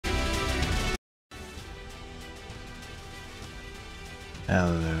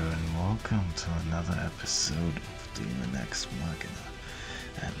Hello and welcome to another episode of Daemon X Machina,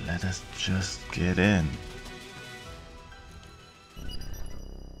 and let us just get in.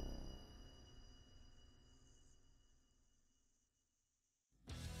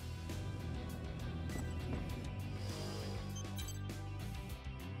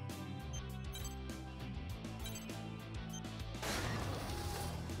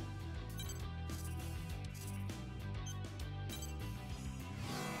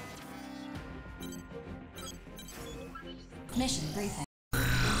 Mission briefing.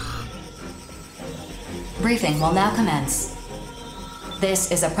 Briefing will now commence.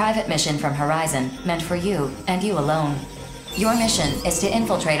 This is a private mission from Horizon, meant for you, and you alone. Your mission is to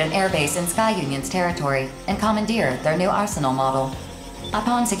infiltrate an airbase in Sky Union's territory and commandeer their new arsenal model.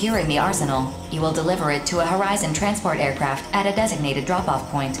 Upon securing the arsenal, you will deliver it to a Horizon transport aircraft at a designated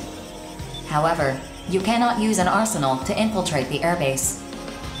drop-off point. However, you cannot use an arsenal to infiltrate the airbase.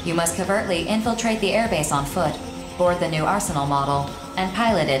 You must covertly infiltrate the airbase on foot, board the new arsenal model, and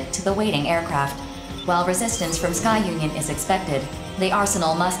pilot it to the waiting aircraft. While resistance from Sky Union is expected, the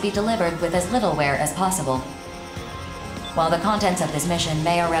arsenal must be delivered with as little wear as possible. While the contents of this mission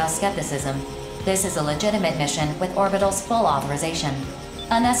may arouse skepticism, this is a legitimate mission with Orbital's full authorization,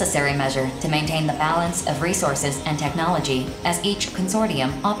 a necessary measure to maintain the balance of resources and technology as each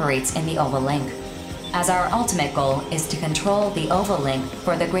consortium operates in the Oval Link, as our ultimate goal is to control the Oval Link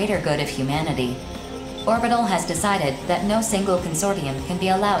for the greater good of humanity. Orbital has decided that no single consortium can be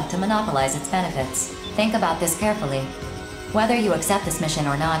allowed to monopolize its benefits. Think about this carefully. Whether you accept this mission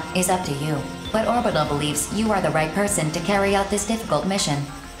or not is up to you, but Orbital believes you are the right person to carry out this difficult mission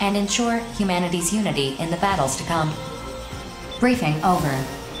and ensure humanity's unity in the battles to come. Briefing over.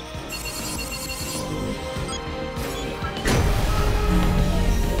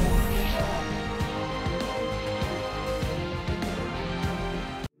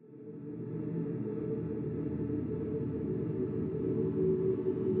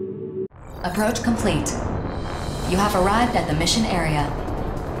 Approach complete. You have arrived at the mission area.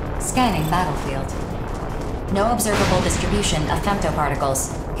 Scanning battlefield. No observable distribution of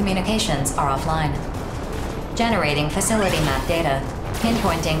femtoparticles. Communications are offline. Generating facility map data.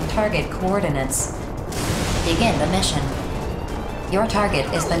 Pinpointing target coordinates. Begin the mission. Your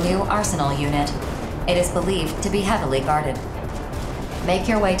target is the new Arsenal unit. It is believed to be heavily guarded. Make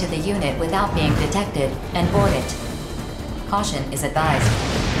your way to the unit without being detected and board it. Caution is advised.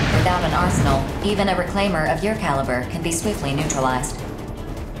 Without an arsenal, even a reclaimer of your caliber can be swiftly neutralized.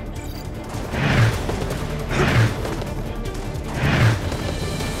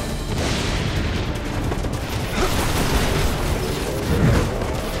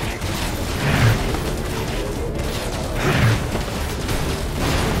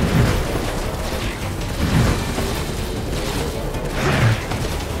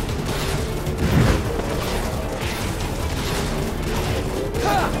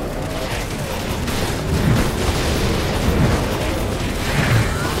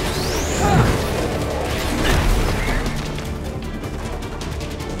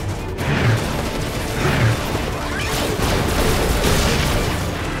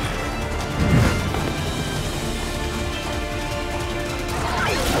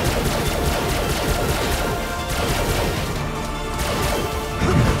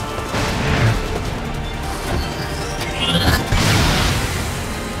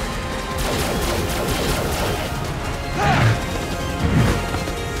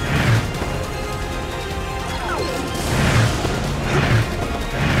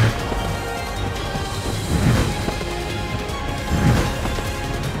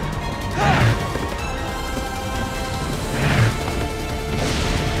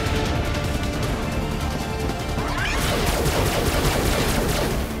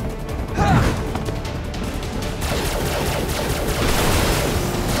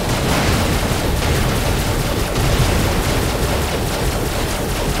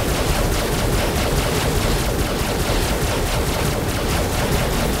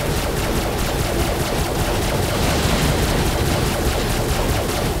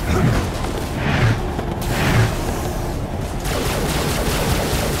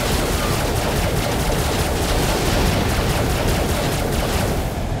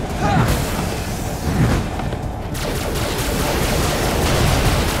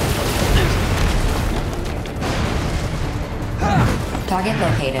 Target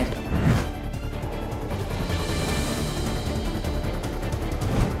located.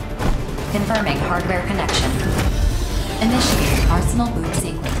 Confirming hardware connection. Initiating Arsenal boot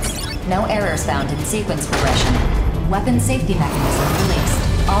sequence. No errors found in sequence progression. Weapon safety mechanism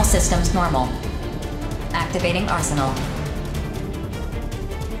released. All systems normal. Activating Arsenal.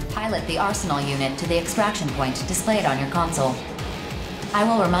 Pilot the Arsenal unit to the extraction point displayed on your console. I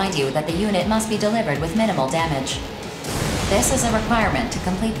will remind you that the unit must be delivered with minimal damage. This is a requirement to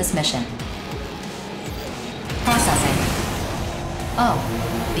complete this mission. Processing. Oh,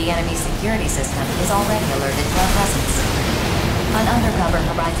 the enemy security system is already alerted to our presence. An undercover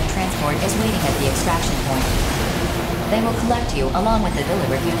Horizon transport is waiting at the extraction point. They will collect you along with the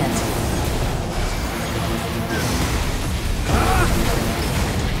delivered unit.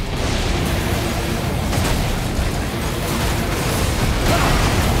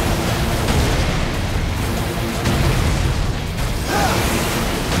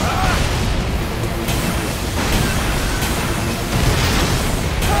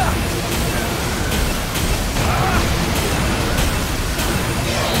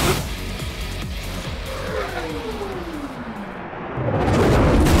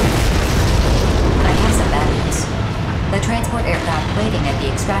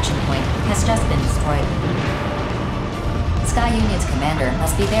 Extraction point has just been destroyed. Sky Union's commander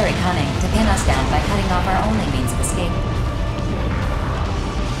must be very cunning to pin us down by cutting off our only means of escape.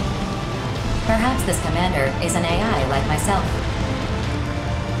 Perhaps this commander is an AI like myself.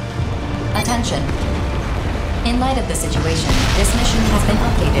 Attention! In light of the situation, this mission has been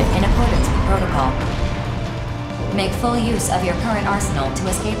updated in accordance with protocol. Make full use of your current arsenal to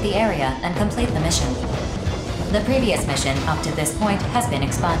escape the area and complete the mission. The previous mission up to this point has been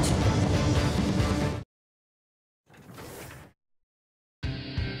expunged.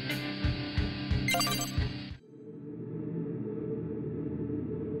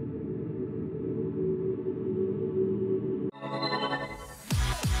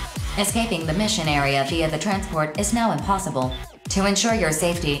 Escaping the mission area via the transport is now impossible. To ensure your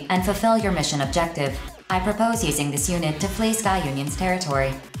safety and fulfill your mission objective, I propose using this unit to flee Sky Union's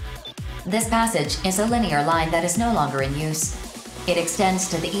territory. This passage is a linear line that is no longer in use. It extends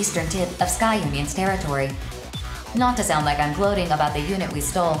to the eastern tip of Sky Union's territory. Not to sound like I'm gloating about the unit we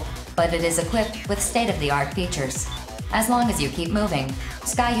stole, but it is equipped with state-of-the-art features. As long as you keep moving,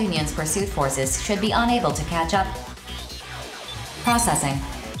 Sky Union's pursuit forces should be unable to catch up. Processing.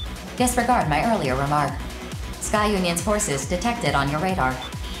 Disregard my earlier remark. Sky Union's forces detected on your radar.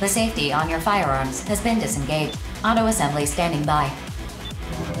 The safety on your firearms has been disengaged. Auto-assembly standing by.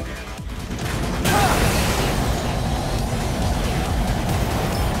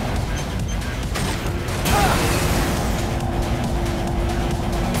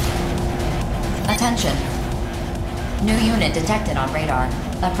 Attention! New unit detected on radar,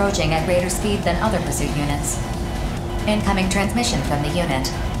 approaching at greater speed than other pursuit units. Incoming transmission from the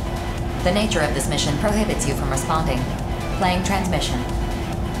unit. The nature of this mission prohibits you from responding. Playing transmission.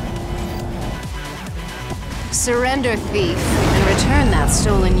 Surrender, thief, and return that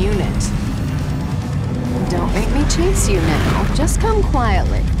stolen unit. Don't make me chase you now. Just come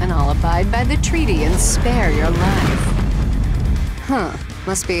quietly, and I'll abide by the treaty and spare your life. Huh.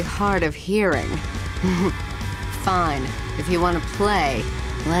 Must be hard of hearing. Fine. If you want to play,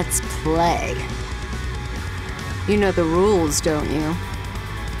 let's play. You know the rules, don't you?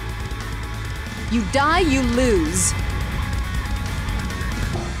 You die, you lose.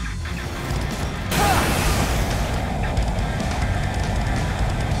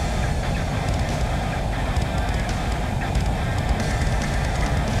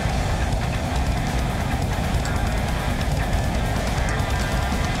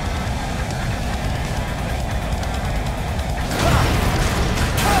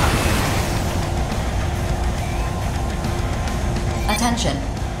 Attention!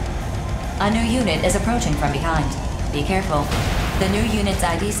 A new unit is approaching from behind. Be careful. The new unit's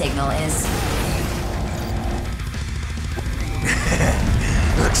ID signal is...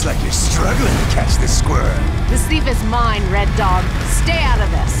 Looks like you're struggling to catch this squirrel. This thief is mine, Red Dog. Stay out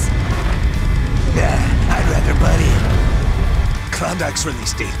of this. Nah, I'd rather butt in. Klondike's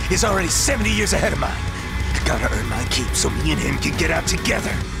release date is already 70 years ahead of mine. Gotta earn my keep so me and him can get out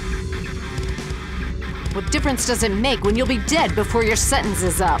together. What difference does it make when you'll be dead before your sentence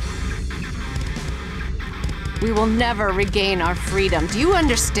is up? We will never regain our freedom. Do you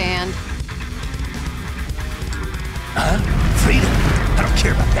understand? Huh? Freedom? I don't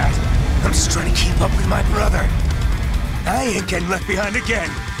care about that. I'm just trying to keep up with my brother. I ain't getting left behind again.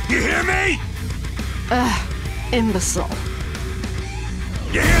 You hear me? Imbecile.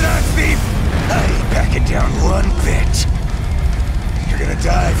 You hear that, thief? I ain't backing down one bit. You're gonna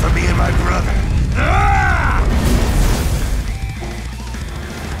die for me and my brother. Ah!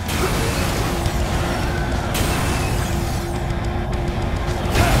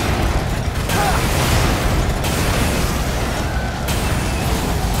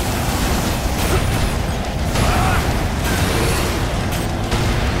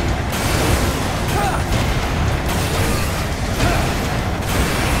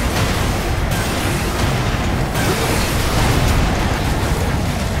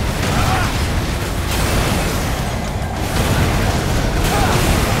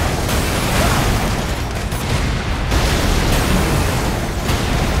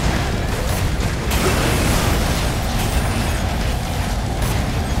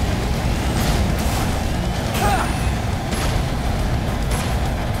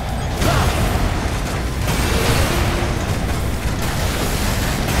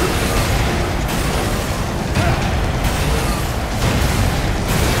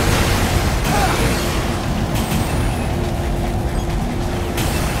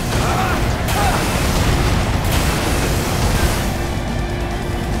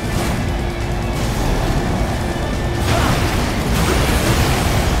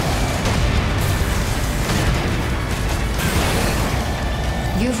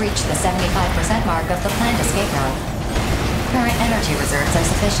 reached the 75% mark of the planned escape route. Current energy reserves are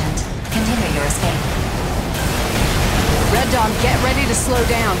sufficient. Continue your escape. Red Dog, get ready to slow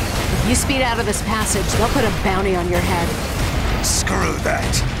down. If you speed out of this passage, they'll put a bounty on your head. Screw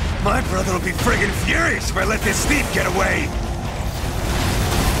that. My brother will be friggin' furious if I let this thief get away.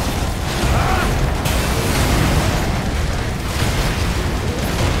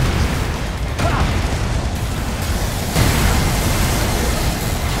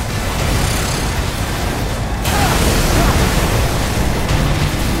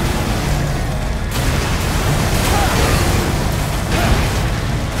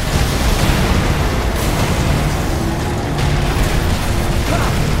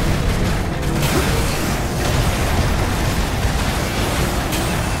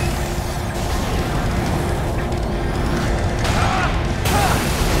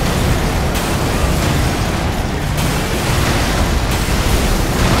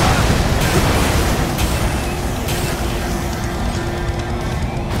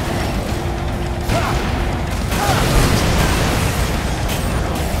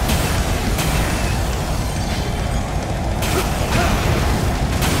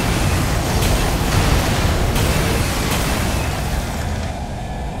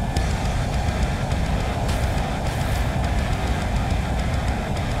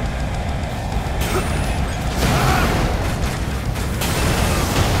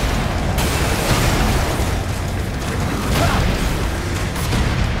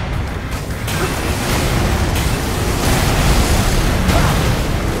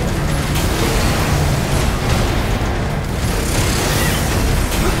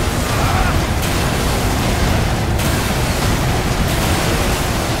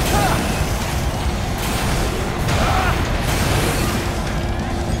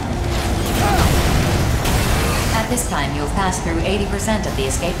 This time you have passed through 80% of the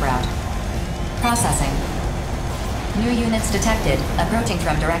escape route. Processing. New units detected, approaching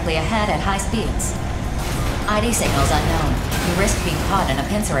from directly ahead at high speeds. ID signals unknown. You risk being caught in a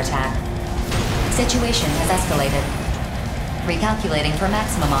pincer attack. Situation has escalated. Recalculating for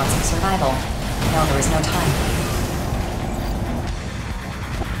maximum odds of survival. No, there is no time.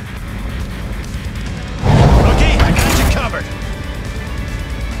 Okay, I got you covered.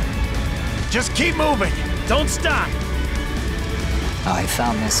 Just keep moving. Don't stop! I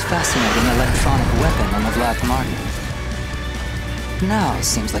found this fascinating electronic weapon on the black market. Now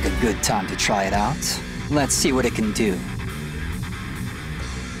seems like a good time to try it out. Let's see what it can do.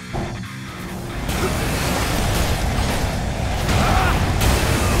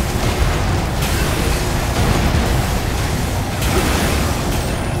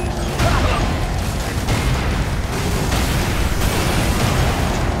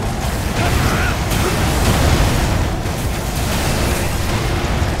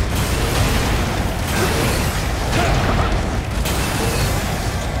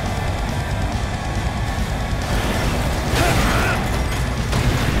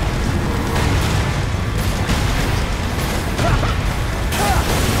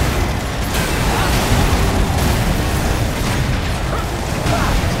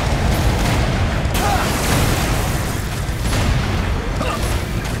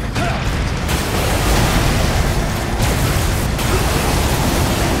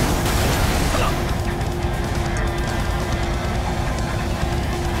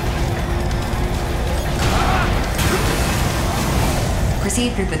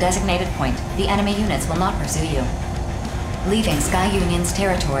 Proceed through the designated point. The enemy units will not pursue you. Leaving Sky Union's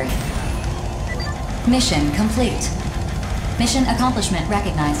territory. Mission complete. Mission accomplishment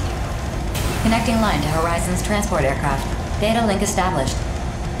recognized. Connecting line to Horizon's transport aircraft. Data link established.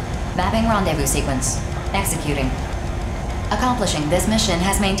 Mapping rendezvous sequence. Executing. Accomplishing this mission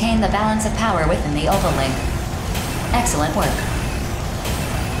has maintained the balance of power within the OVA link. Excellent work.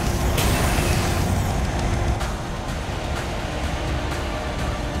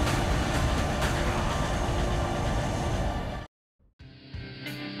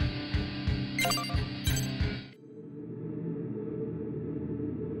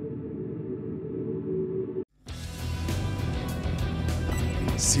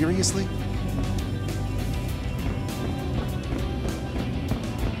 Seriously?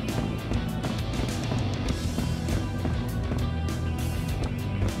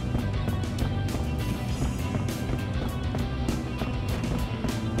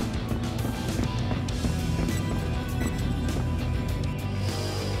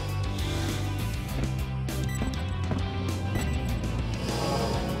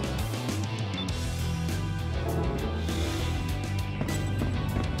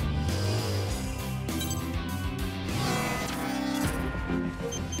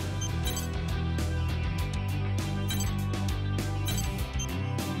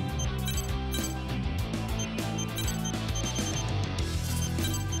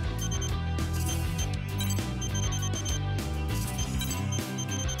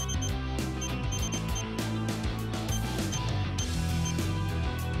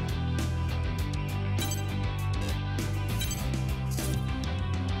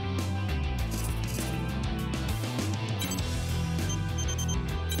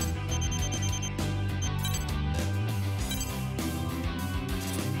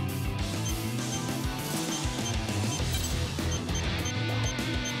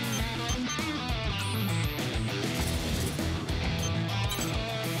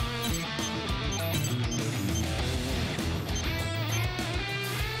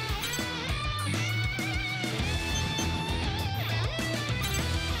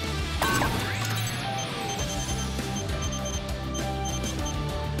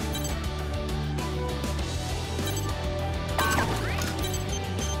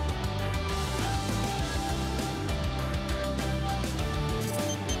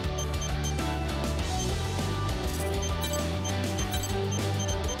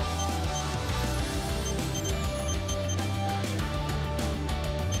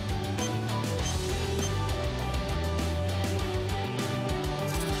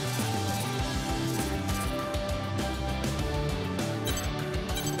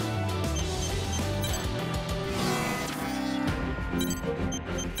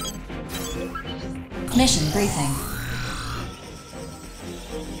 Mission briefing.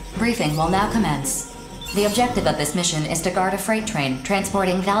 Briefing will now commence. The objective of this mission is to guard a freight train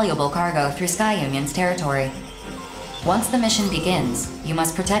transporting valuable cargo through Sky Union's territory. Once the mission begins, you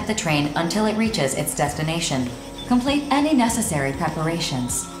must protect the train until it reaches its destination. Complete any necessary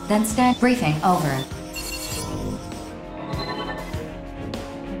preparations, then stand. Briefing over.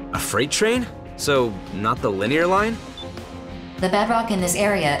 A freight train? So, not the linear line? The bedrock in this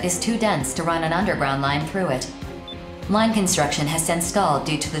area is too dense to run an underground line through it. Line construction has since stalled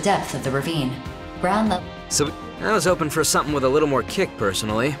due to the depth of the ravine. So, I was hoping for something with a little more kick,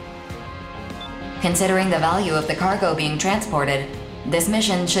 personally. Considering the value of the cargo being transported, this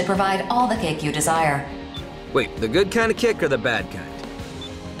mission should provide all the kick you desire. Wait, the good kind of kick or the bad kind?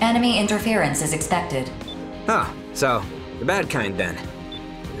 Enemy interference is expected. Huh, so, the bad kind then.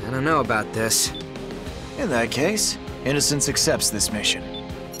 I don't know about this. In that case, Innocence accepts this mission.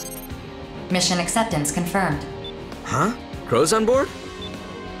 Mission acceptance confirmed. Huh? Crow's on board?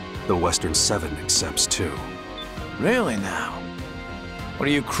 The Western Seven accepts too. Really now? What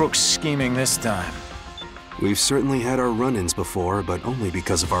are you crooks scheming this time? We've certainly had our run-ins before, but only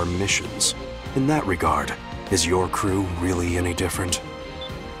because of our missions. In that regard, is your crew really any different?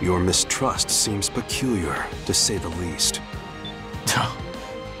 Your mistrust seems peculiar, to say the least.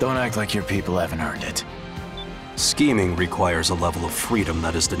 Don't act like your people haven't earned it. Scheming requires a level of freedom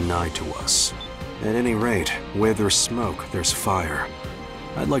that is denied to us. At any rate, where there's smoke, there's fire.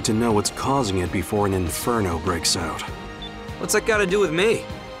 I'd like to know what's causing it before an inferno breaks out. What's that got to do with me?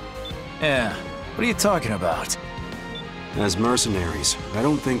 Yeah, what are you talking about? As mercenaries, I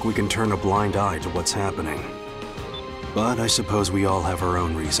don't think we can turn a blind eye to what's happening. But I suppose we all have our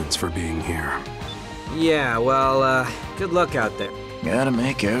own reasons for being here. Yeah, well, good luck out there. Gotta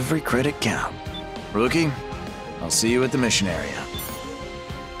make every credit count. Rookie, I'll see you at the mission area.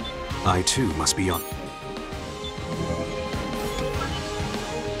 I too must be on.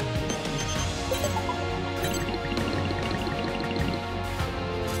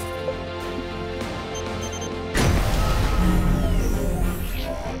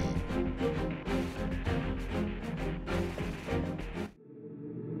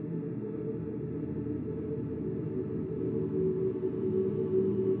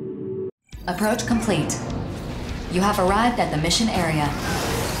 Approach complete. You have arrived at the mission area.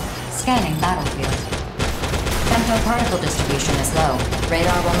 Scanning battlefield. Femto-particle distribution is low.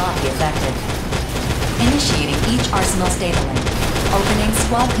 Radar will not be affected. Initiating each Arsenal's data link. Opening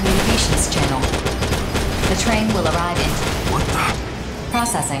squad communications channel. The train will arrive in... What the?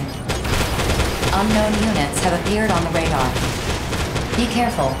 Processing. Unknown units have appeared on the radar. Be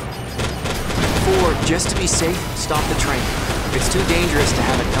careful. Ford, just to be safe, stop the train. It's too dangerous to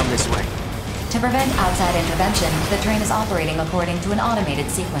have it come this way. To prevent outside intervention, the train is operating according to an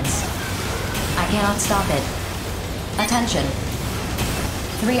automated sequence. I cannot stop it. Attention.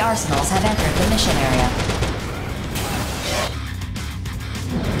 3 Arsenals have entered the mission area.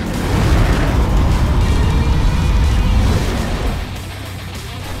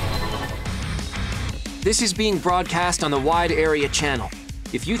 This is being broadcast on the wide area channel.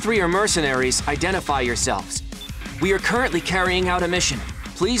 If you 3 are mercenaries, identify yourselves. We are currently carrying out a mission.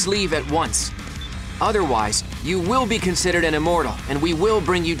 Please leave at once. Otherwise, you will be considered an immortal, and we will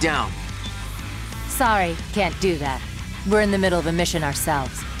bring you down. Sorry, can't do that. We're in the middle of a mission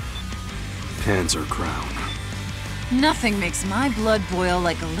ourselves. Panzer Crown. Nothing makes my blood boil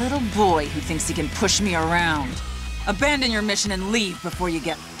like a little boy who thinks he can push me around. Abandon your mission and leave before you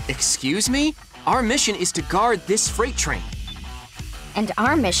get... Excuse me? Our mission is to guard this freight train. And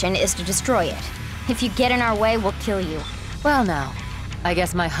our mission is to destroy it. If you get in our way, we'll kill you. Well now, I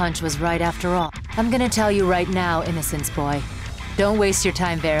guess my hunch was right after all. I'm gonna tell you right now, Innocence Boy. Don't waste your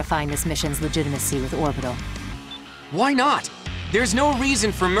time verifying this mission's legitimacy with Orbital. Why not? There's no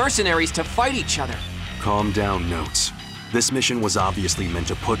reason for mercenaries to fight each other. Calm down, Notes. This mission was obviously meant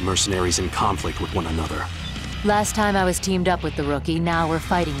to put mercenaries in conflict with one another. Last time I was teamed up with the rookie, now we're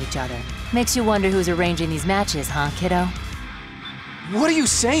fighting each other. Makes you wonder who's arranging these matches, huh, kiddo? What are you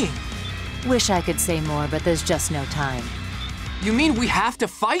saying? Wish I could say more, but there's just no time. You mean we have to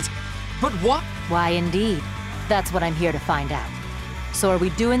fight? But what? Why, indeed. That's what I'm here to find out. So are we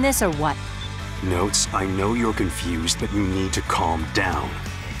doing this or what? Notes, I know you're confused, but you need to calm down.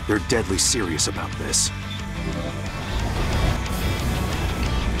 They're deadly serious about this.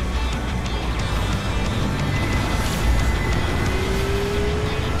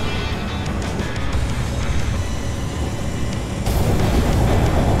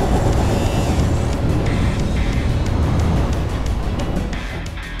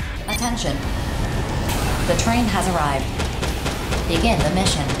 Attention. The train has arrived. Begin the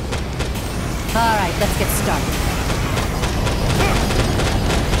mission. Alright, let's get started.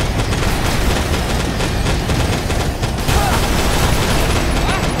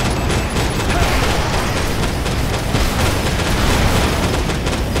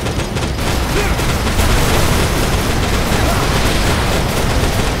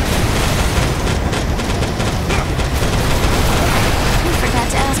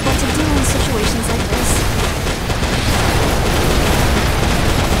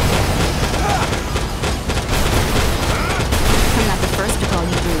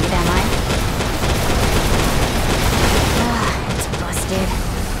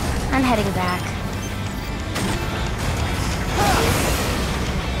 I'm heading back.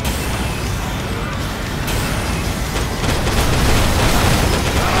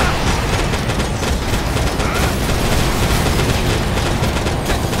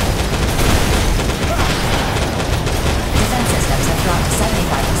 Defense systems have dropped to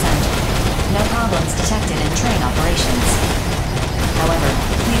 75%. No problems detected in train operations. However,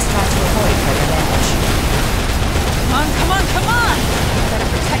 please try to avoid further damage. Come on, come on, come on! Better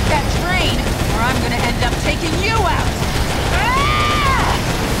protect that train, or I'm gonna end up taking you out! Ah!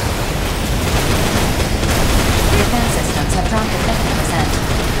 Defense systems have dropped to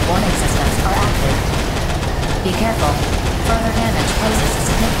 50%. Warning systems are active. Be careful. Further damage poses a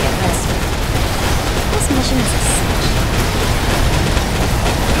significant risk. This mission is a cinch.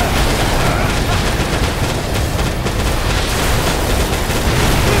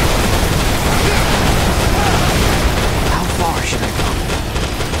 How far should I go?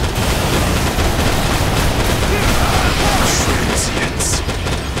 Transients.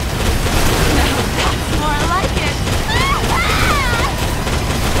 Now that's more like it!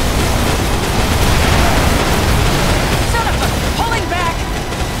 Son of a... Pulling back!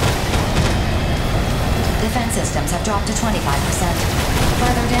 Defense systems have dropped to 25%.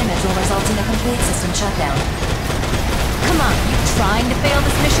 Further damage will result in a complete system shutdown. Come on, you trying to fail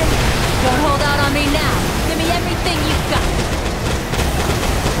this mission? Don't hold out on me now. Give me everything you've got.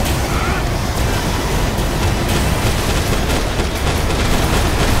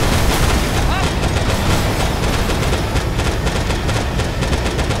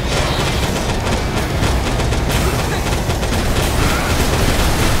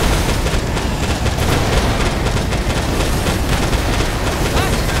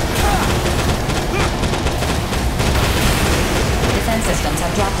 Defense systems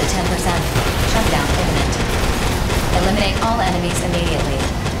have dropped to 10%. Shutdown imminent. Eliminate all enemies immediately.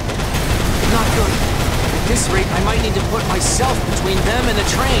 Not good. At this rate, I might need to put myself between them and the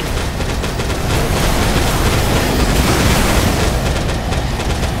train.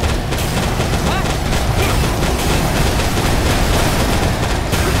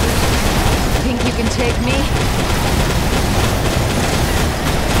 Think you can take me?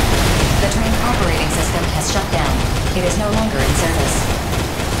 The train operating system has shut down. It is no longer in service.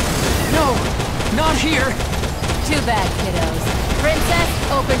 No! Not here! Too bad, kiddos. Princess,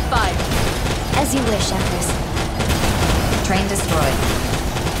 open fire. As you wish, Empress. Train destroyed.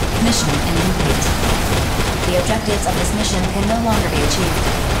 Mission incomplete. The objectives of this mission can no longer be achieved.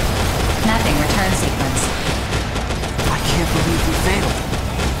 Mapping return sequence. I can't believe we failed.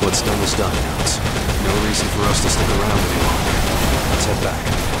 What's done is done, Notes. No reason for us to stick around any longer. Let's head back.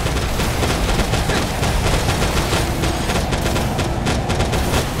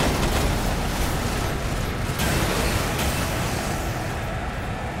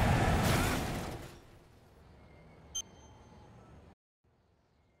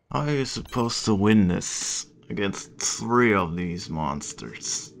 How are you supposed to win this against 3 of these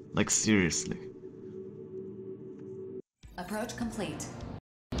monsters? Like, seriously. Approach complete.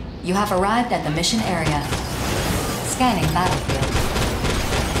 You have arrived at the mission area. Scanning battlefield.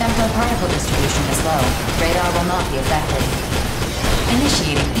 Particle distribution is low. Radar will not be affected.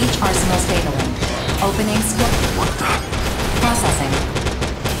 Initiating each arsenal stabiling. Opening scope. What the? Processing.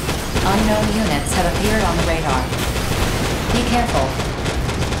 Unknown units have appeared on the radar. Be careful.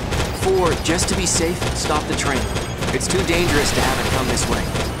 4, just to be safe, stop the train. It's too dangerous to have it come this way.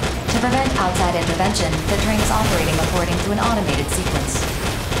 To prevent outside intervention, the train is operating according to an automated sequence.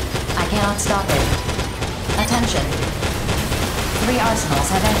 I cannot stop it. Attention. 3 arsenals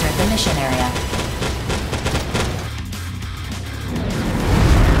have entered the mission area.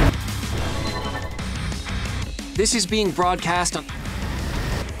 This is being broadcast on...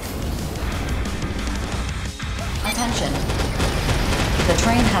 Attention. The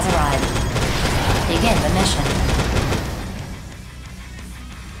train has arrived. Begin the mission.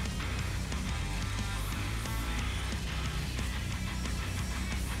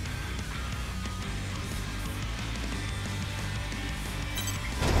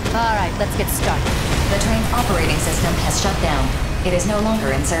 All right, let's get started. The train's operating system has shut down. It is no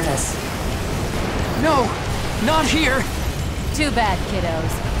longer in service. No! Not here! Too bad,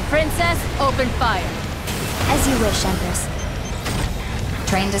 kiddos. Princess, open fire. As you wish, Empress.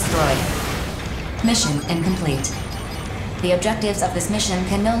 Train destroyed. Mission incomplete. The objectives of this mission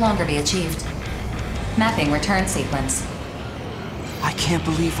can no longer be achieved. Mapping return sequence. I can't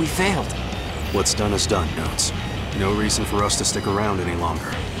believe we failed. What's done is done, Notes. No reason for us to stick around any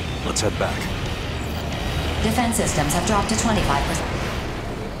longer. Let's head back. Defense systems have dropped to 25%.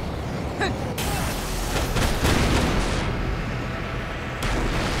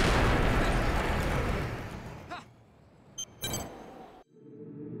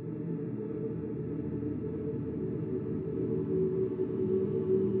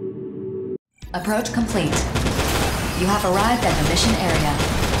 Approach complete. You have arrived at the mission area.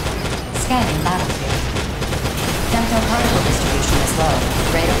 Scanning battlefield. Temporal particle distribution is low.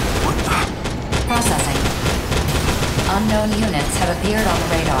 Radar. Processing. Unknown units have appeared on the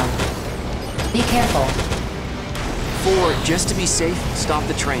radar. Be careful. 4, just to be safe, stop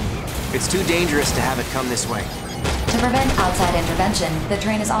the train. It's too dangerous to have it come this way. To prevent outside intervention, the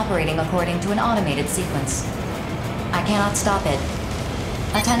train is operating according to an automated sequence. I cannot stop it.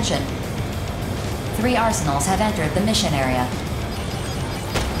 Attention. 3 arsenals have entered the mission area.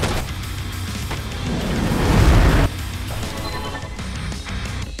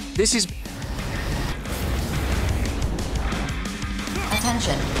 This is...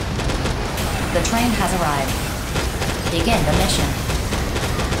 Attention. The train has arrived. Begin the mission.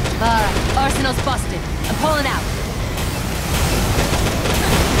 Alright, arsenal's busted. I'm pulling out.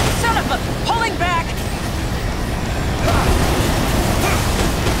 Son of a... Pulling back!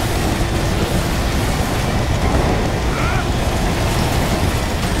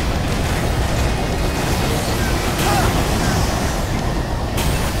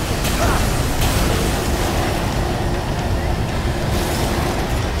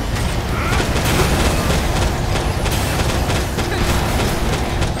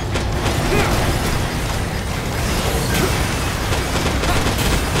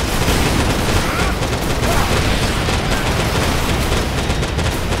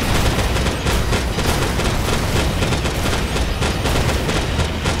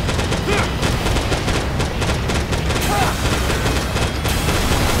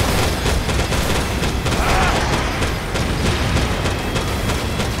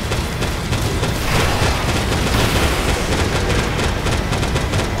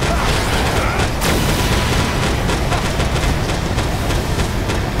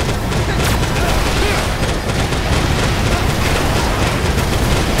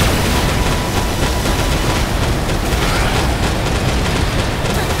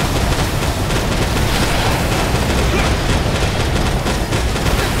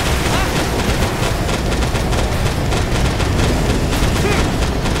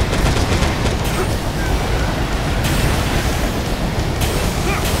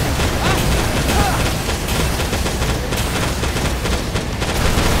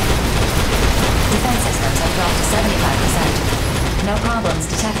 No problems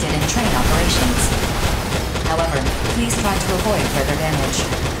detected in train operations. However, please try to avoid further damage.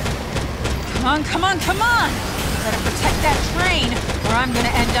 Come on, come on, come on! Better protect that train, or I'm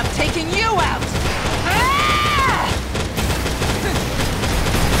gonna end up taking you out! Ah!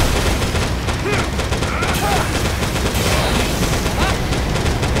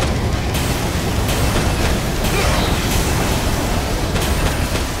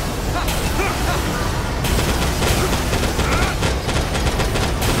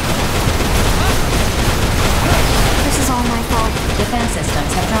 This is all my fault. Defense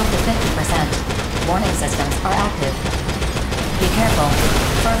systems have dropped to 50%. Warning systems are active. Be careful.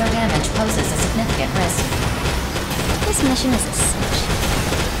 Further damage poses a significant risk. This mission is a cinch.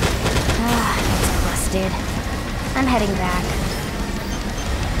 It's busted. I'm heading back.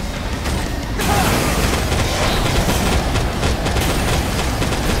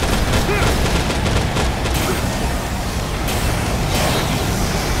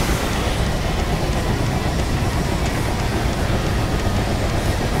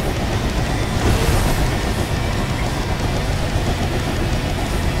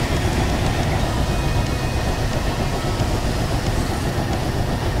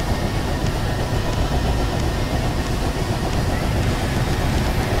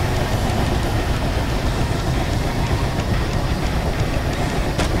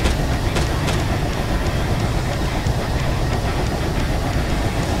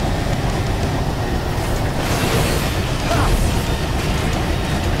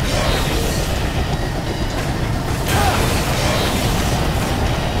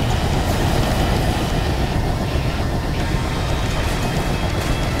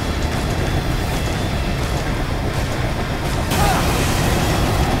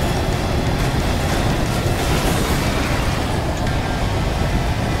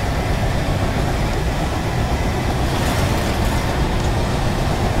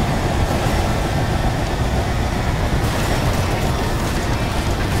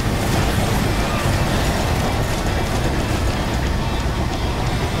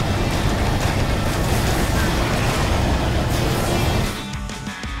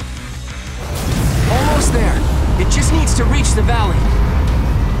 It just needs to reach the valley.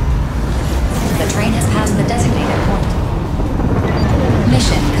 The train has passed the designated point.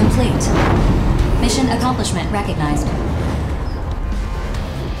 Mission complete. Mission accomplishment recognized.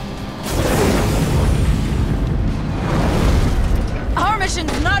 Our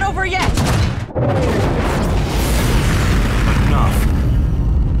mission's not over yet!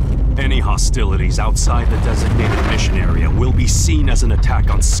 Enough. Any hostilities outside the designated mission area will be seen as an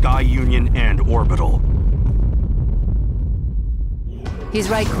attack on Sky Union and Orbital. He's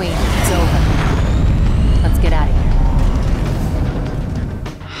right, Queen. It's over. Let's get out of here.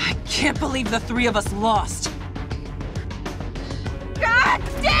 I can't believe the three of us lost. God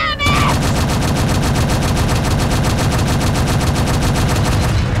damn it!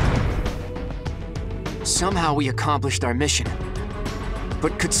 Somehow we accomplished our mission.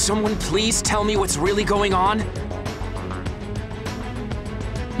 But could someone please tell me what's really going on?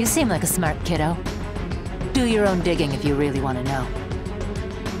 You seem like a smart kiddo. Do your own digging if you really want to know.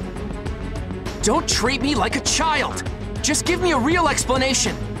 Don't treat me like a child! Just give me a real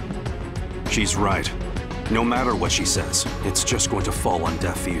explanation! She's right. No matter what she says, it's just going to fall on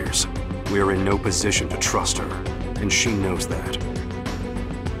deaf ears. We're in no position to trust her, and she knows that.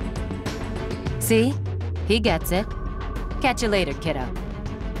 See? He gets it. Catch you later, kiddo.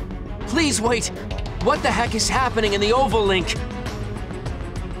 Please wait! What the heck is happening in the Oval Link?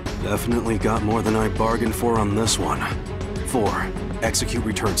 Definitely got more than I bargained for on this one. 4. Execute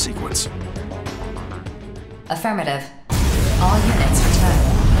return sequence. Affirmative. All units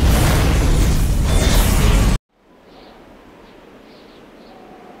return.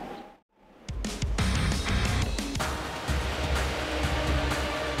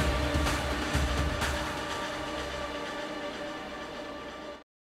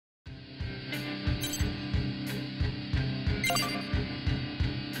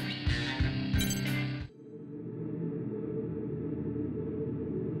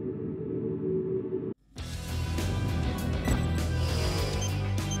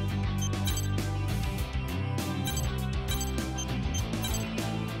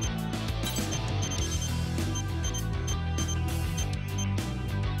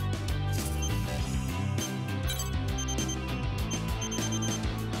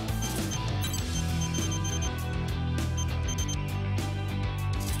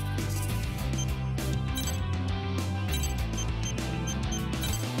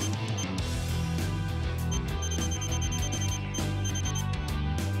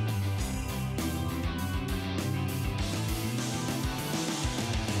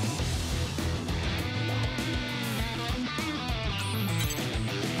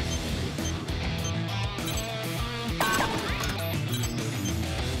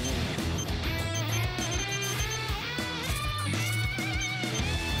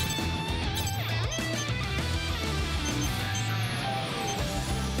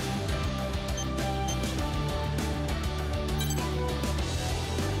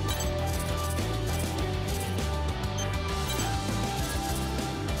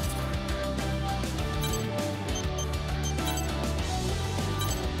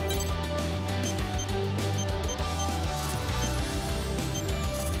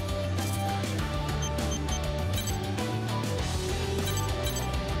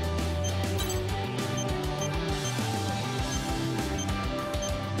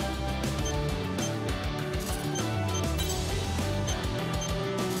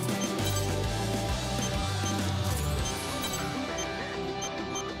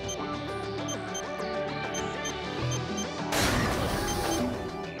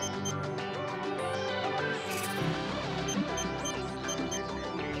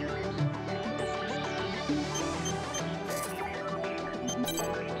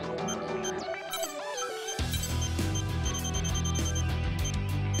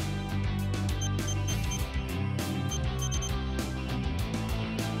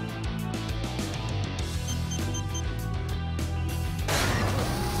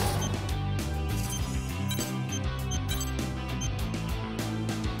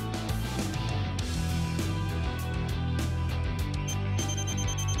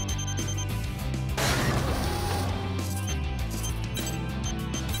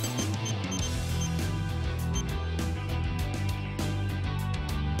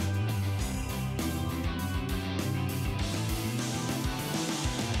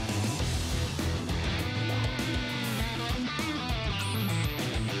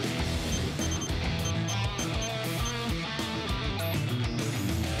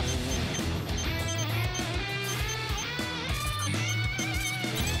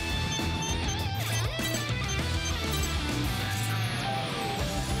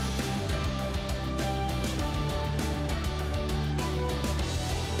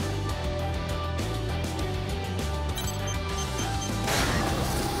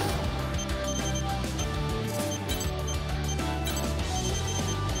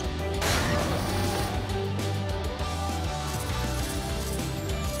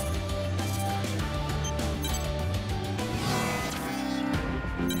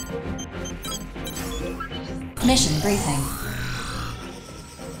 Mission briefing.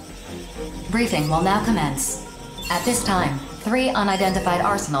 Briefing will now commence. At this time, 3 unidentified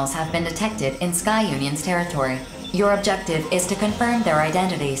arsenals have been detected in Sky Union's territory. Your objective is to confirm their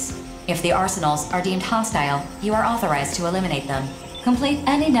identities. If the arsenals are deemed hostile, you are authorized to eliminate them. Complete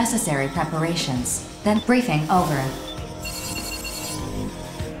any necessary preparations. Then briefing over.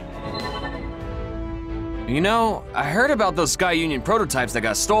 You know, I heard about those Sky Union prototypes that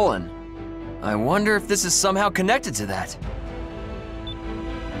got stolen. I wonder if this is somehow connected to that.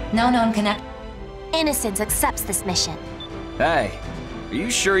 No known connect. Innocence accepts this mission. Hey, are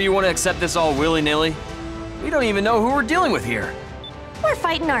you sure you want to accept this all willy-nilly? We don't even know who we're dealing with here. We're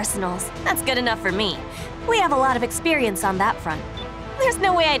fighting arsenals. That's good enough for me. We have a lot of experience on that front. There's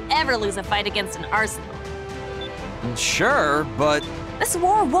no way I'd ever lose a fight against an arsenal. Sure, but... This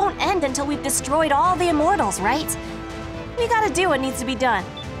war won't end until we've destroyed all the immortals, right? We gotta do what needs to be done.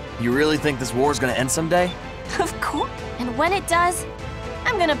 You really think this war's gonna end someday? Of course. And when it does,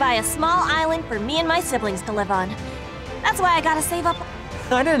 I'm gonna buy a small island for me and my siblings to live on. That's why I gotta save up.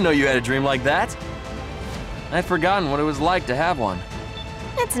 I didn't know you had a dream like that. I'd forgotten what it was like to have one.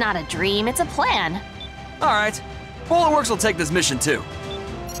 It's not a dream, it's a plan. All right. Bulletworks will take this mission too.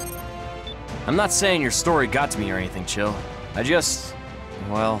 I'm not saying your story got to me or anything, Chill. I just...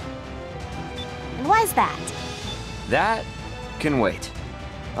 well... And why's that? That can wait.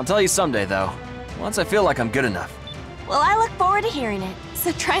 I'll tell you someday, though. Once I feel like I'm good enough. Well, I look forward to hearing it,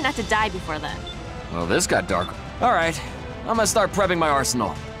 so try not to die before then. Well, this got dark. All right, I'm gonna start prepping my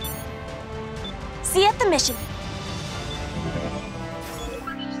arsenal. See you at the mission.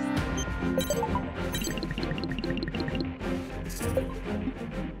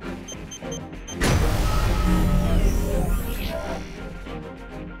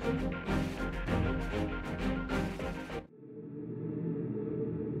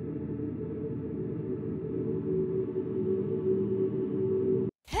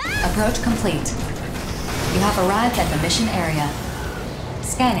 Approach complete. You have arrived at the mission area.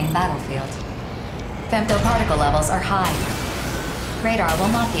 Scanning battlefield. Femtoparticle levels are high. Radar will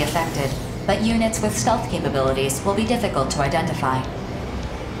not be affected, but units with stealth capabilities will be difficult to identify.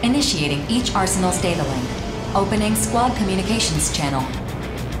 Initiating each arsenal's data link. Opening squad communications channel.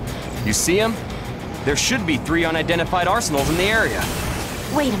 You see them? There should be 3 unidentified arsenals in the area.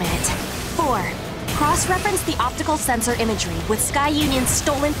 Wait a minute. 4. Cross-reference the optical sensor imagery with Sky Union's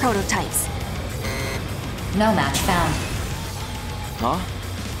stolen prototypes. No match found. Huh?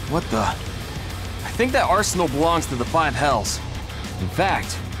 What the? I think that arsenal belongs to the 5 Hells. In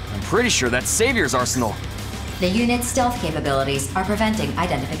fact, I'm pretty sure that's Savior's arsenal. The unit's stealth capabilities are preventing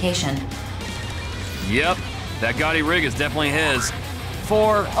identification. Yep, that gaudy rig is definitely his.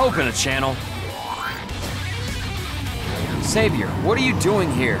 4, open a channel. Savior, what are you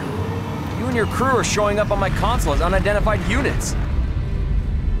doing here? You and your crew are showing up on my console as unidentified units.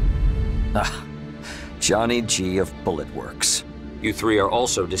 Ah, Johnny G of Bulletworks. You 3 are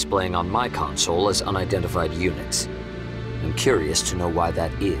also displaying on my console as unidentified units. I'm curious to know why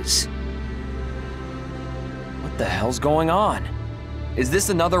that is. What the hell's going on? Is this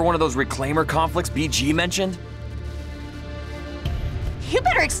another one of those Reclaimer conflicts BG mentioned? You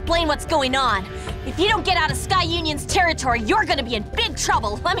better explain what's going on. If you don't get out of Sky Union's territory, you're gonna be in big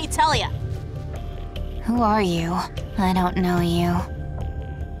trouble, let me tell you. Who are you? I don't know you.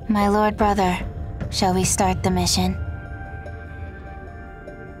 My lord brother, shall we start the mission?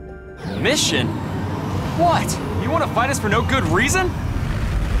 Mission? What? You want to fight us for no good reason?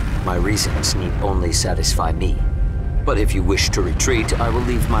 My reasons need only satisfy me. But if you wish to retreat, I will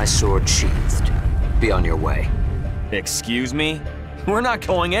leave my sword sheathed. Be on your way. Excuse me? We're not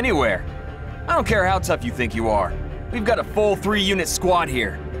going anywhere. I don't care how tough you think you are. We've got a full 3-unit squad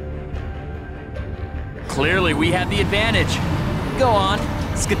here. Clearly, we have the advantage. Go on,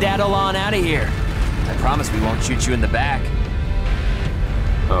 skedaddle on out of here. I promise we won't shoot you in the back.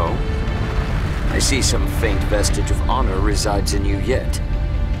 Oh? I see some faint vestige of honor resides in you yet.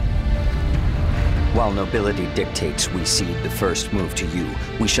 While nobility dictates we cede the first move to you,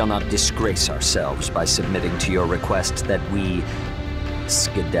 we shall not disgrace ourselves by submitting to your request that we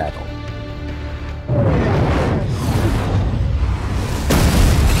skedaddle.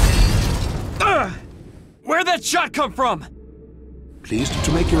 Where'd that shot come from? Pleased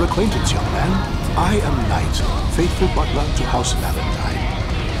to make your acquaintance, young man. I am Knight, faithful butler to House Valentine.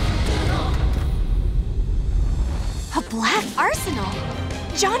 A black arsenal?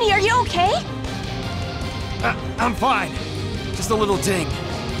 Johnny, are you okay? I'm fine. Just a little ding.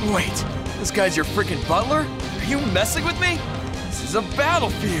 Wait, this guy's your freaking butler? Are you messing with me? This is a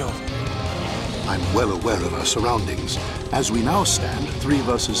battlefield. I'm well aware of our surroundings. As we now stand, 3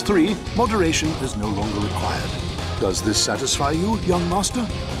 versus 3, moderation is no longer required. Does this satisfy you, young master?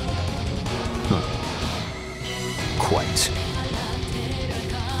 Quite.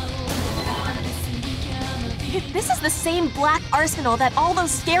 If this is the same black arsenal that all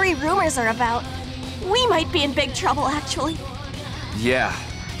those scary rumors are about, we might be in big trouble, actually. Yeah,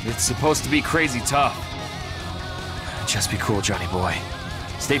 it's supposed to be crazy tough. Just be cool, Johnny boy.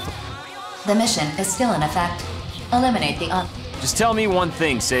 Stay. The mission is still in effect. Eliminate the Just tell me one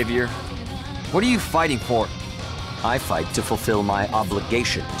thing, Savior. What are you fighting for? I fight to fulfill my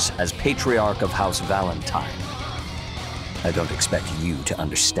obligations as Patriarch of House Valentine. I don't expect you to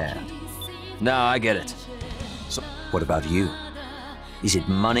understand. No, I get it. So, what about you? Is it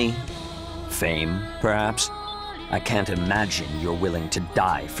money? Fame, perhaps? I can't imagine you're willing to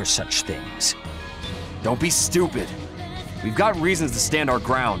die for such things. Don't be stupid. We've got reasons to stand our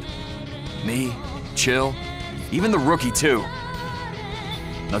ground. Me, Chill, even the rookie too.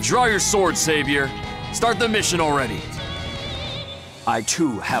 Now draw your sword, Savior. Start the mission already. I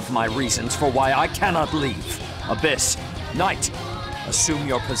too have my reasons for why I cannot leave. Abyss, Knight, assume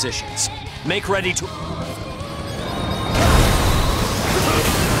your positions. Make ready to...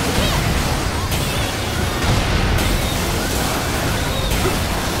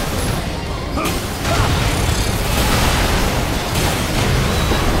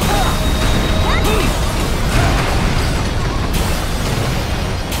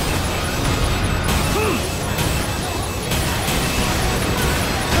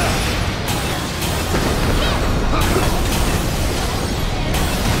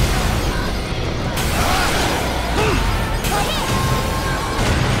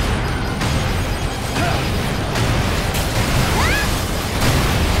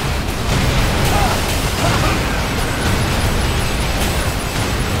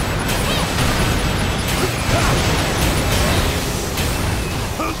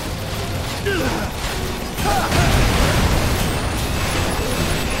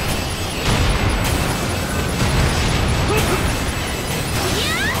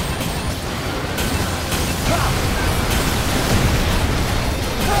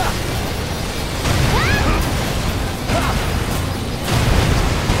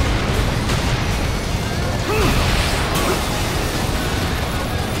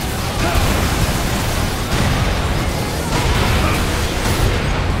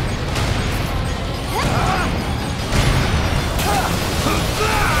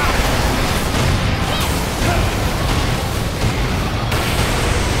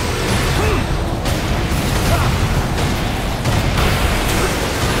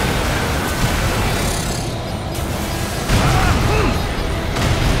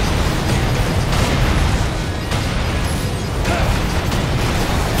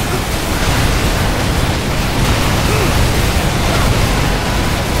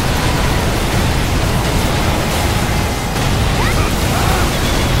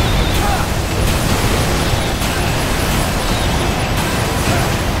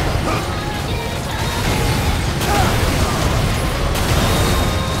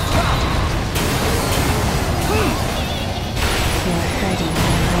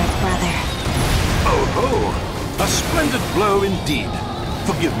 Indeed.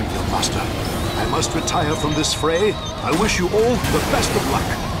 Forgive me, young master. I must retire from this fray. I wish you all the best of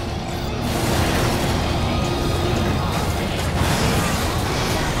luck.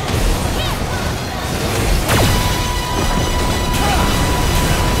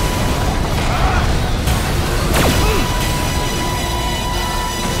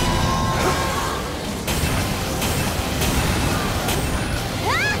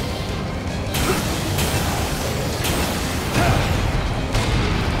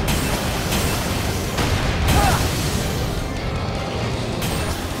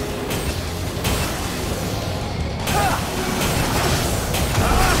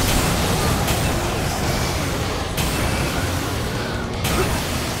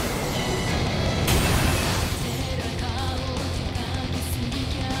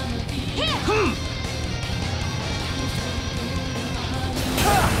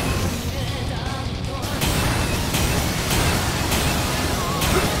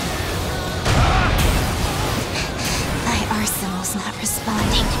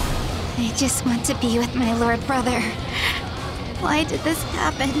 I just want to be with my Lord Brother. Why did this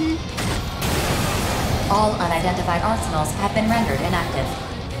happen? All unidentified arsenals have been rendered inactive.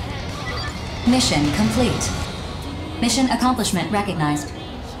 Mission complete. Mission accomplishment recognized.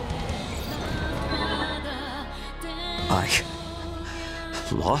 I...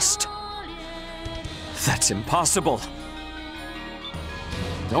 lost? That's impossible.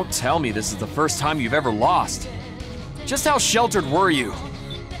 Don't tell me this is the first time you've ever lost. Just how sheltered were you?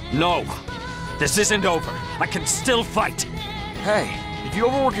 No! This isn't over. I can still fight! Hey, if you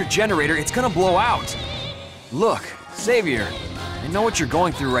overwork your generator, it's gonna blow out. Look, Savior, I know what you're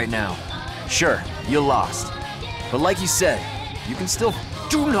going through right now. Sure, you lost. But like you said, you can still—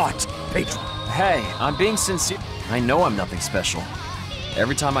 Do not, Pedro! Hey, I'm being sincere. I know I'm nothing special.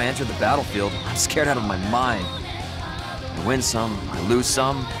 Every time I enter the battlefield, I'm scared out of my mind. I win some, I lose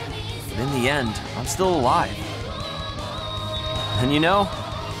some, but in the end, I'm still alive. And you know,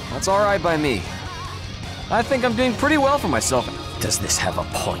 that's alright by me. I think I'm doing pretty well for myself. Does this have a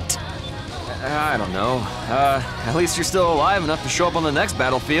point? I don't know. At least you're still alive enough to show up on the next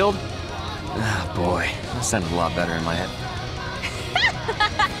battlefield. Ah, boy, that sounded a lot better in my head.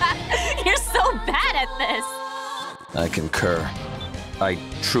 You're so bad at this! I concur. I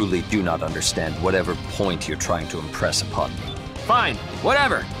truly do not understand whatever point you're trying to impress upon me. Fine,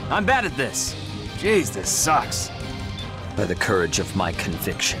 whatever. I'm bad at this. Jeez, this sucks. By the courage of my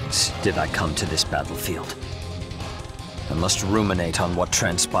convictions did I come to this battlefield. I must ruminate on what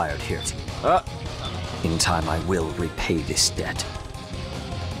transpired here. In time I will repay this debt.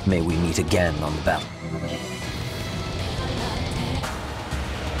 May we meet again on the battle.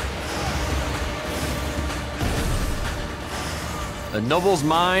 A noble's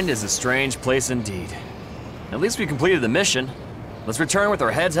mind is a strange place indeed. At least we completed the mission. Let's return with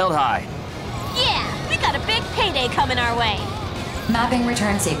our heads held high. Yeah, we got a big payday coming our way. Mapping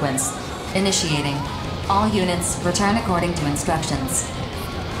return sequence. Initiating. All units return according to instructions.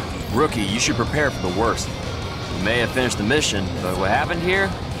 Rookie, you should prepare for the worst. We may have finished the mission, but what happened here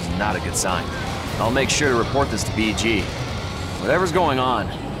is not a good sign. I'll make sure to report this to BG. Whatever's going on,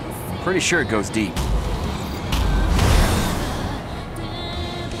 I'm pretty sure it goes deep.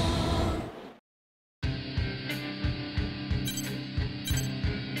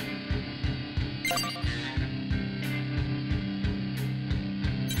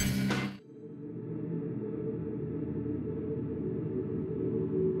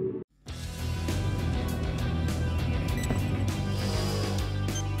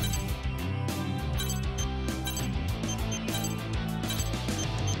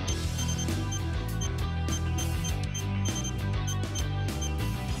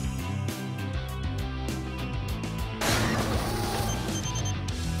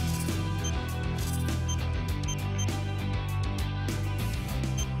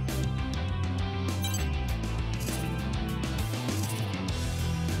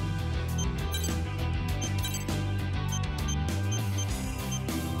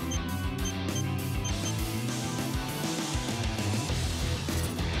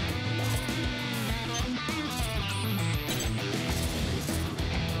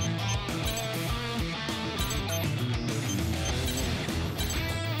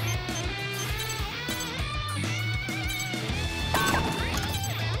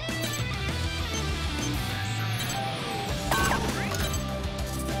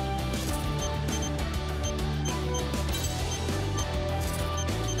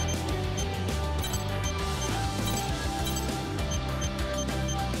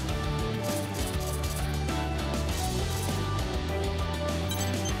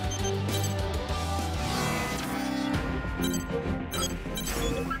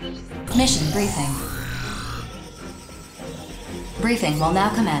 Mission briefing. Briefing will now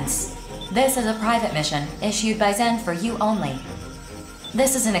commence. This is a private mission issued by Zen for you only.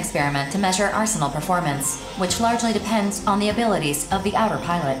 This is an experiment to measure Arsenal performance, which largely depends on the abilities of the outer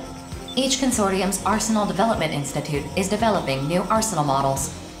pilot. Each consortium's Arsenal Development Institute is developing new Arsenal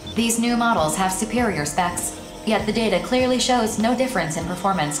models. These new models have superior specs, yet the data clearly shows no difference in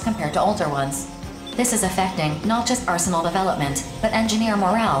performance compared to older ones. This is affecting not just Arsenal development, but engineer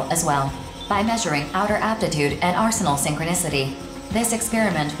morale as well, by measuring outer aptitude and Arsenal synchronicity. This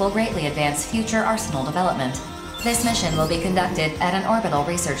experiment will greatly advance future Arsenal development. This mission will be conducted at an orbital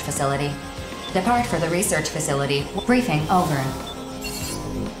research facility. Depart for the research facility. Briefing over.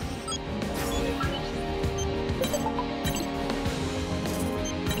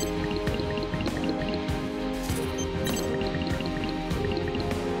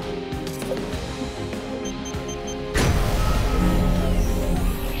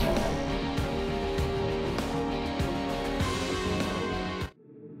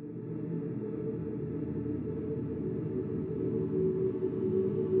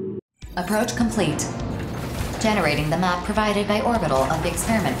 Approach complete. Generating the map provided by Orbital of the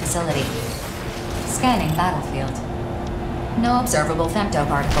experiment facility. Scanning battlefield. No observable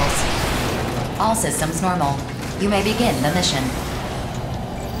femtoparticles. All systems normal. You may begin the mission.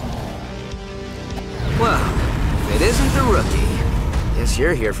 Well, if it isn't the rookie, this Guess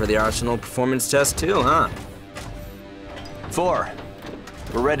you're here for the Arsenal performance test too, huh? 4.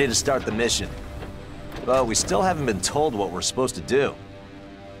 We're ready to start the mission. But we still haven't been told what we're supposed to do.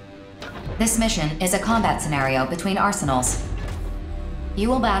 This mission is a combat scenario between arsenals. You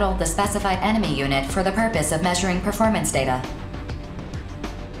will battle the specified enemy unit for the purpose of measuring performance data.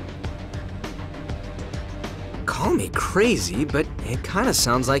 Call me crazy, but it kind of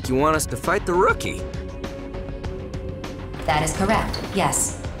sounds like you want us to fight the rookie. That is correct,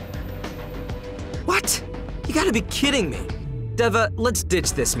 yes. What? You gotta be kidding me. Deva, let's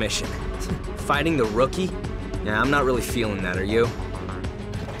ditch this mission. Fighting the rookie? Yeah, I'm not really feeling that, are you?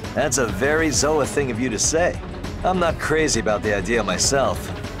 That's a very Zoa thing of you to say. I'm not crazy about the idea myself,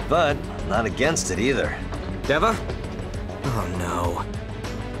 but I'm not against it either. Deva? Oh no.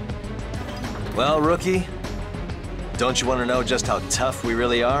 Well, rookie, don't you want to know just how tough we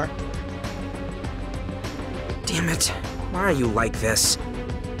really are? Damn it. Why are you like this?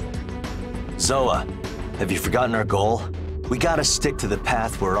 Zoa, have you forgotten our goal? We gotta stick to the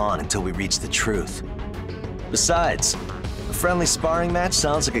path we're on until we reach the truth. Besides, a friendly sparring match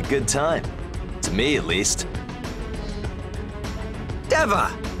sounds like a good time. To me, at least.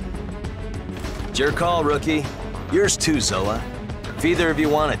 Deva! It's your call, rookie. Yours too, Zoa. If either of you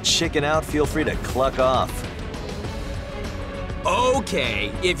want to chicken out, feel free to cluck off.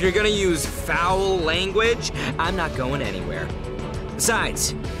 Okay, if you're gonna use foul language, I'm not going anywhere.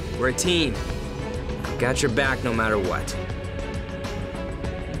 Besides, we're a team. I've got your back no matter what.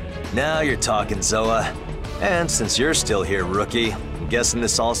 Now you're talking, Zoa. And since you're still here, rookie, I'm guessing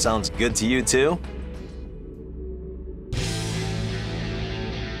this all sounds good to you too?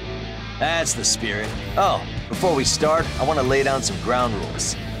 That's the spirit. Oh, before we start, I want to lay down some ground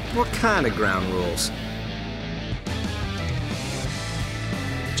rules. What kind of ground rules?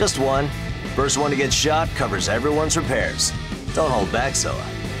 Just one. First one to get shot covers everyone's repairs. Don't hold back, Zoa.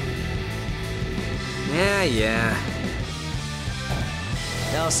 Yeah.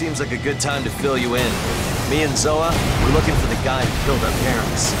 Now seems like a good time to fill you in. Me and Zoa, we're looking for the guy who killed our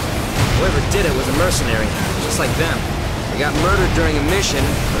parents. Whoever did it was a mercenary, just like them. They got murdered during a mission,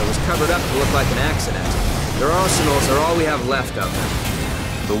 but it was covered up to look like an accident. Their arsenals are all we have left of them.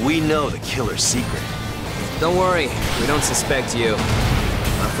 But we know the killer's secret. Don't worry, we don't suspect you.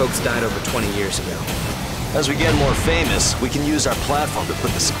 Our folks died over 20 years ago. As we get more famous, we can use our platform to put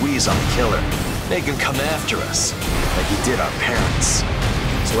the squeeze on the killer. Make him come after us, like he did our parents.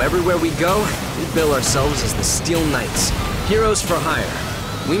 So everywhere we go, we bill ourselves as the Steel Knights, heroes for hire.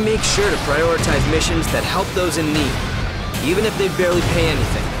 We make sure to prioritize missions that help those in need, even if they barely pay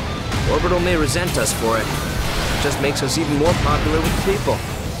anything. Orbital may resent us for it. It just makes us even more popular with people.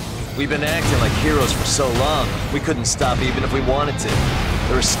 We've been acting like heroes for so long, we couldn't stop even if we wanted to.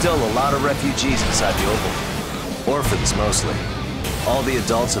 There are still a lot of refugees inside the Opal. Orphans, mostly. All the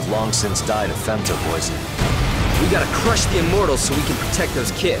adults have long since died of femto poison. We gotta crush the Immortals so we can protect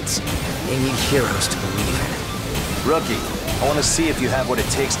those kids. They need heroes to believe in. Rookie, I want to see if you have what it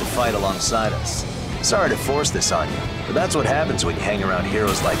takes to fight alongside us. Sorry to force this on you, but that's what happens when you hang around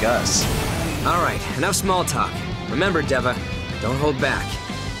heroes like us. All right, enough small talk. Remember, Deva, don't hold back.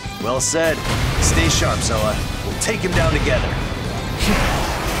 Well said. Stay sharp, Zoa. We'll take him down together.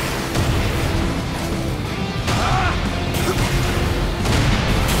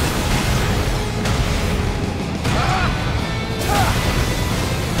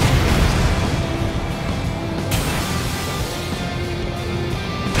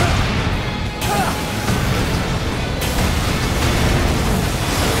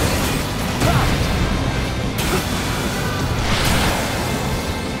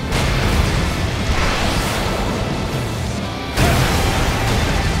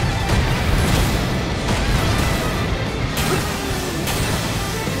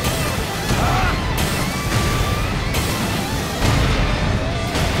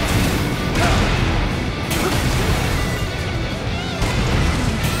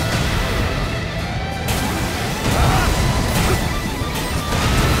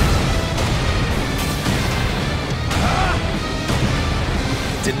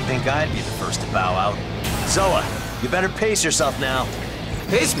 Didn't think I'd be the first to bow out. Zoa, you better pace yourself now.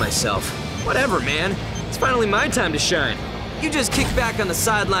 Pace myself? Whatever, man. It's finally my time to shine. You just kick back on the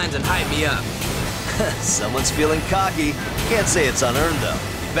sidelines and hype me up. Someone's feeling cocky. Can't say it's unearned, though.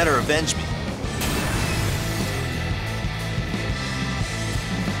 You better avenge me.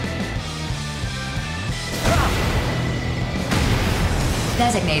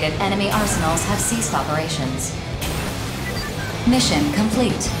 Designated enemy arsenals have ceased operations. Mission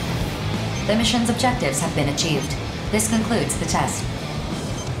complete. The mission's objectives have been achieved. This concludes the test.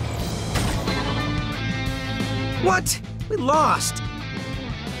 What? We lost.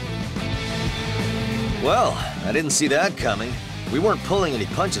 Well, I didn't see that coming. We weren't pulling any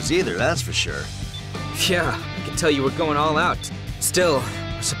punches either, that's for sure. Yeah, I can tell you were going all out. Still,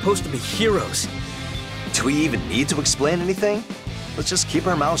 we're supposed to be heroes. Do we even need to explain anything? Let's just keep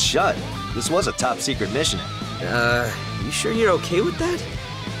our mouths shut. This was a top-secret mission. You sure you're okay with that?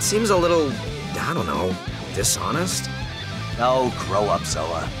 It seems a little, I don't know, dishonest? Oh, grow up,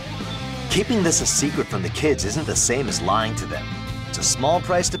 Zoa. Keeping this a secret from the kids isn't the same as lying to them. It's a small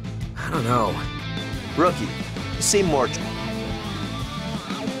price to... I don't know. Rookie, you seem more...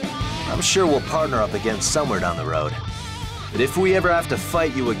 I'm sure we'll partner up again somewhere down the road. But if we ever have to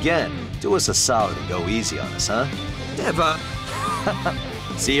fight you again, do us a solid and go easy on us, huh? Never.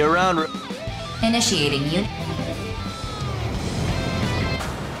 See you around. Initiating unit.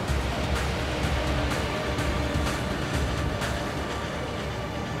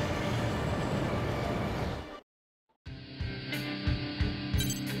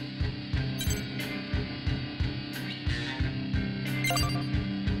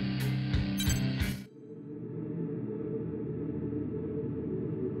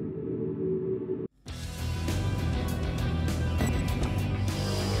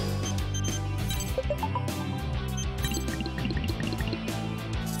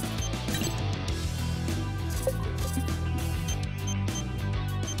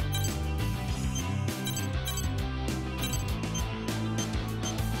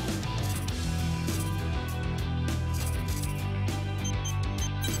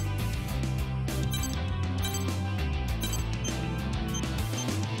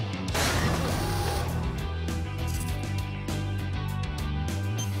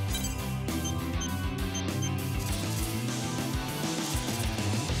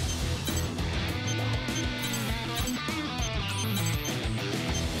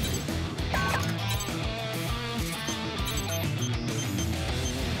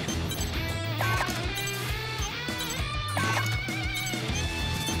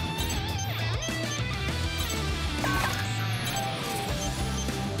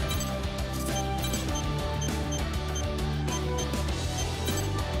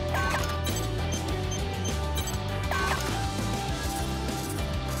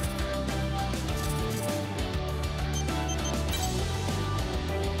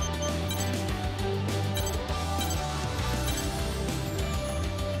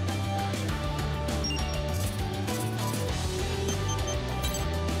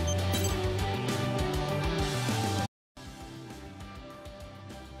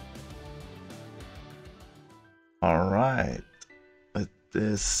 Alright, with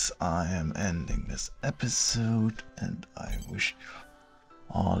this I am ending this episode, and I wish you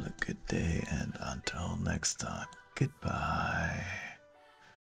all a good day, and until next time, goodbye.